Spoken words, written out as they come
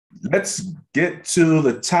Let's get to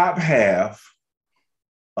the top half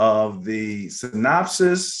of the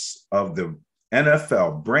synopsis of the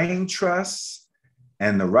NFL brain trust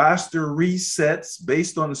and the roster resets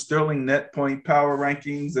based on the Sterling net point power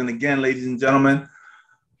rankings. And again, ladies and gentlemen,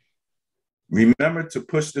 remember to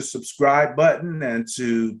push the subscribe button and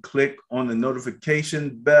to click on the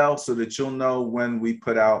notification bell so that you'll know when we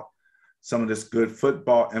put out some of this good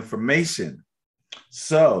football information.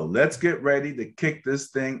 So let's get ready to kick this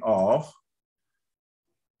thing off.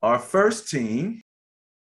 Our first team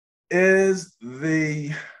is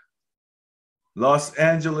the Los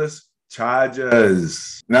Angeles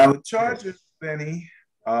Chargers. Now, the Chargers, Benny,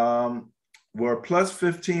 were plus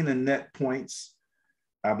 15 in net points.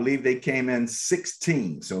 I believe they came in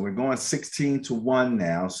 16. So we're going 16-1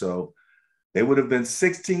 now. So they would have been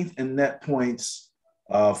 16th in net points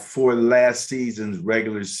for last season's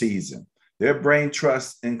regular season. Their brain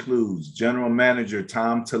trust includes general manager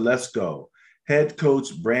Tom Telesco, head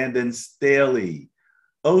coach Brandon Staley,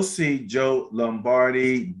 OC Joe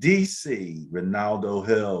Lombardi, DC Ronaldo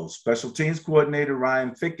Hill, special teams coordinator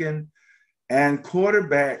Ryan Ficken, and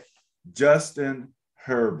quarterback Justin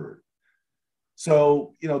Herbert.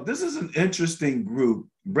 So, this is an interesting group.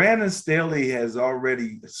 Brandon Staley has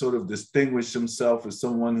already sort of distinguished himself as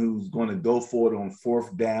someone who's going to go for it on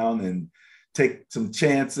fourth down and take some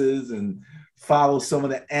chances and follow some of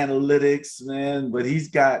the analytics, man. But he's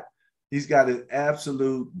got an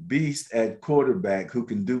absolute beast at quarterback who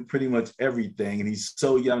can do pretty much everything. And he's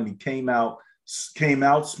so young. He came out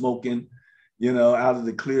smoking, out of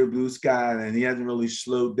the clear blue sky, and he hasn't really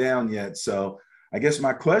slowed down yet. So I guess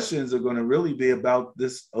my questions are going to really be about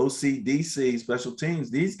this OCDC special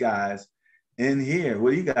teams, these guys in here.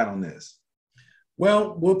 What do you got on this?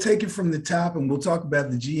 Well, we'll take it from the top and we'll talk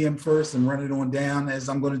about the GM first and run it on down, as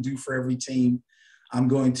I'm going to do for every team. I'm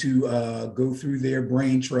going to go through their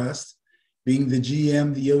brain trust, being the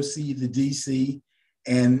GM, the OC, the DC,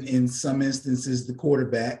 and in some instances, the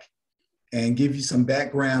quarterback, and give you some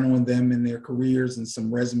background on them and their careers and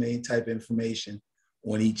some resume type information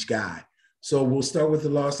on each guy. So we'll start with the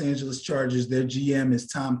Los Angeles Chargers. Their GM is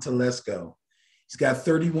Tom Telesco. He's got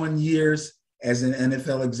 31 years as an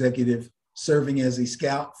NFL executive, serving as a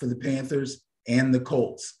scout for the Panthers and the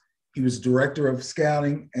Colts. He was director of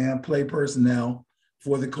scouting and play personnel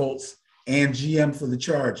for the Colts and GM for the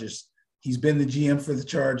Chargers. He's been the GM for the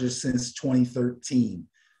Chargers since 2013.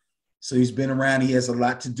 So he's been around. He has a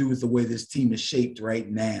lot to do with the way this team is shaped right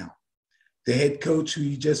now. The head coach who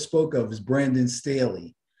you just spoke of is Brandon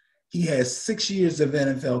Staley. He has 6 years of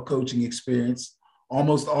NFL coaching experience,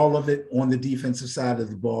 almost all of it on the defensive side of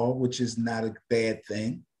the ball, which is not a bad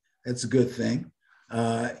thing. That's a good thing.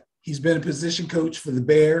 He's been a position coach for the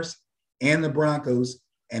Bears and the Broncos,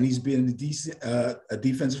 and he's been a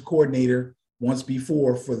defensive coordinator once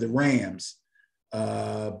before for the Rams,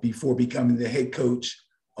 before becoming the head coach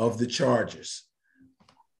of the Chargers.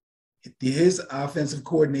 His offensive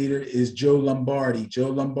coordinator is Joe Lombardi.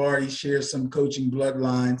 Joe Lombardi shares some coaching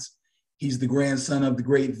bloodlines. He's the grandson of the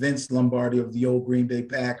great Vince Lombardi of the old Green Bay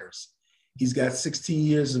Packers. He's got 16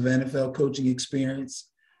 years of NFL coaching experience,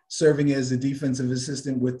 serving as a defensive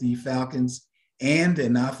assistant with the Falcons and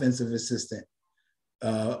an offensive assistant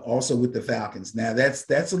also with the Falcons. Now,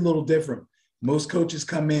 that's a little different. Most coaches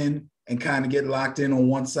come in and kind of get locked in on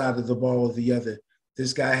one side of the ball or the other.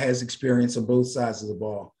 This guy has experience on both sides of the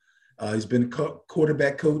ball. He's been a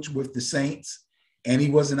quarterback coach with the Saints, and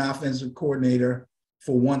he was an offensive coordinator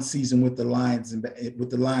for one season with the Lions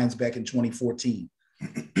back in 2014.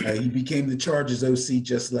 He became the Chargers OC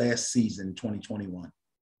just last season, 2021.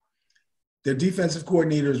 Their defensive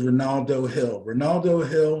coordinator is Ronaldo Hill. Ronaldo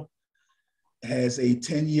Hill has a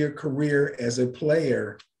 10-year career as a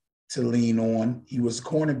player to lean on. He was a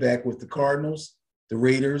cornerback with the Cardinals, the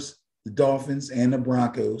Raiders, the Dolphins, and the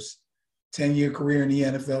Broncos. 10-year career in the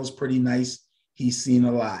NFL is pretty nice. He's seen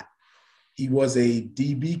a lot. He was a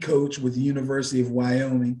DB coach with the University of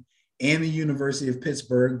Wyoming and the University of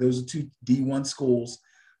Pittsburgh. Those are two D1 schools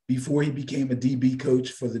before he became a DB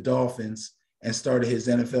coach for the Dolphins and started his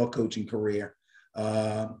NFL coaching career.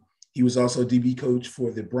 He was also a DB coach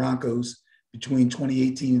for the Broncos between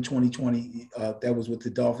 2018 and 2020. That was with the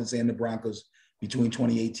Dolphins and the Broncos between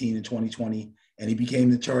 2018 and 2020. And he became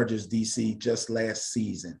the Chargers DC just last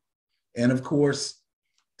season. And of course,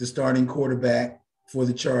 the starting quarterback for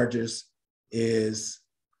the Chargers is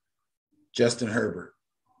Justin Herbert,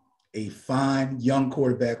 a fine young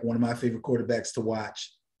quarterback, one of my favorite quarterbacks to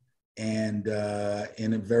watch. And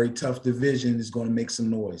in a very tough division is going to make some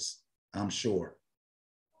noise, I'm sure.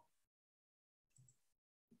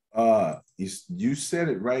 You said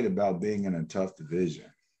it right about being in a tough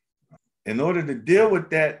division. In order to deal with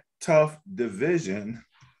that tough division,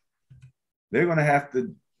 they're going to have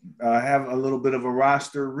to have a little bit of a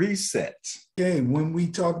roster reset. Okay, when we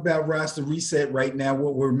talk about roster reset right now,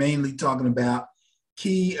 what we're mainly talking about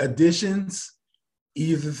key additions,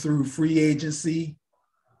 either through free agency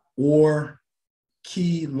or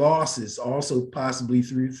key losses, also possibly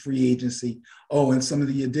through free agency. Oh, and some of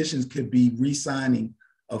the additions could be re-signing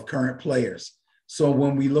of current players. So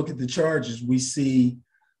when we look at the Chargers, we see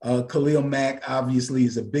Khalil Mack obviously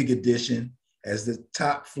is a big addition as the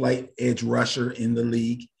top flight edge rusher in the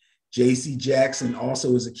league. J.C. Jackson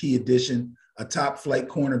also is a key addition, a top flight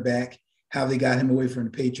cornerback. How they got him away from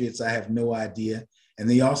the Patriots, I have no idea. And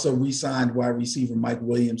they also re-signed wide receiver Mike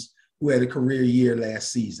Williams, who had a career year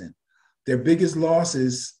last season. Their biggest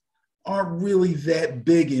losses aren't really that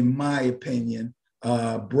big, in my opinion.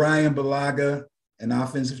 Brian Balaga, an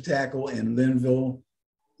offensive tackle, and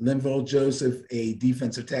Linval Joseph, a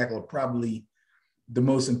defensive tackle, are probably the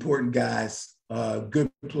most important guys, good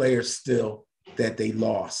players still that they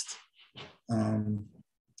lost.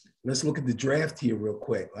 Let's look at the draft here real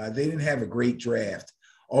quick. They didn't have a great draft,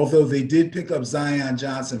 although they did pick up Zion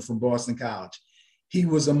Johnson from Boston College. He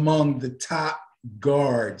was among the top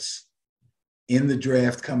guards in the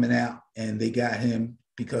draft coming out, and they got him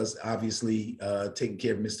because obviously taking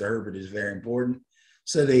care of Mr. Herbert is very important.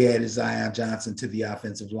 So they added Zion Johnson to the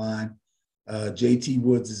offensive line. J.T.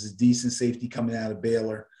 Woods is a decent safety coming out of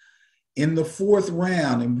Baylor. In the fourth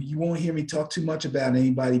round, and you won't hear me talk too much about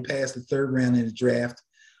anybody past the third round in the draft,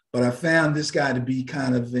 but I found this guy to be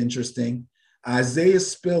kind of interesting. Isaiah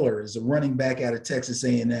Spiller is a running back out of Texas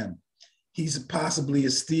A&M. He's possibly a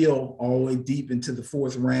steal all the way deep into the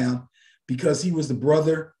fourth round because he was the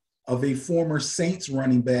brother of a former Saints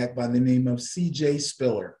running back by the name of C.J.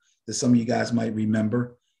 Spiller, that some of you guys might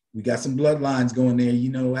remember. We got some bloodlines going there. You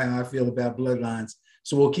know how I feel about bloodlines.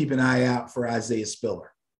 So we'll keep an eye out for Isaiah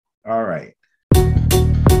Spiller. All right.